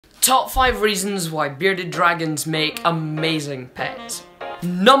Top 5 reasons why bearded dragons make amazing pets.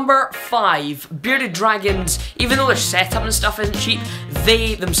 Number 5, bearded dragons, even though their setup and stuff isn't cheap,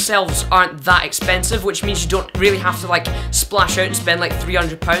 they themselves aren't that expensive, which means you don't really have to like splash out and spend like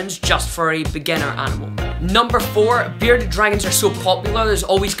 £300 just for a beginner animal. Number 4, bearded dragons are so popular, there's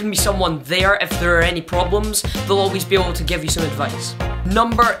always going to be someone there if there are any problems, they'll always be able to give you some advice.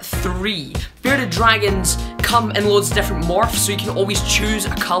 Number 3, bearded dragons come in loads of different morphs, so you can always choose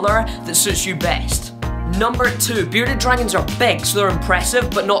a colour that suits you best. Number 2, bearded dragons are big, so they're impressive,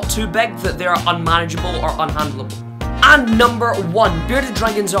 but not too big that they are unmanageable or unhandleable. And number 1, bearded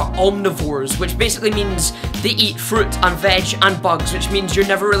dragons are omnivores, which basically means they eat fruit and veg and bugs, which means you're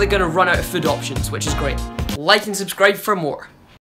never really going to run out of food options, which is great. Like and subscribe for more.